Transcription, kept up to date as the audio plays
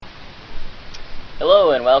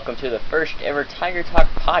Hello and welcome to the first ever Tiger Talk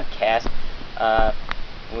podcast.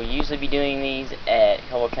 We'll usually be doing these at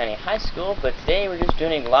Caldwell County High School, but today we're just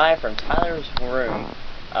doing it live from Tyler's room.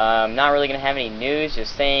 Not really going to have any news,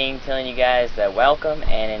 just telling you guys that welcome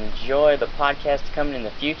and enjoy the podcast coming in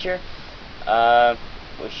the future.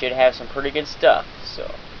 We should have some pretty good stuff,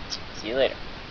 so see you later.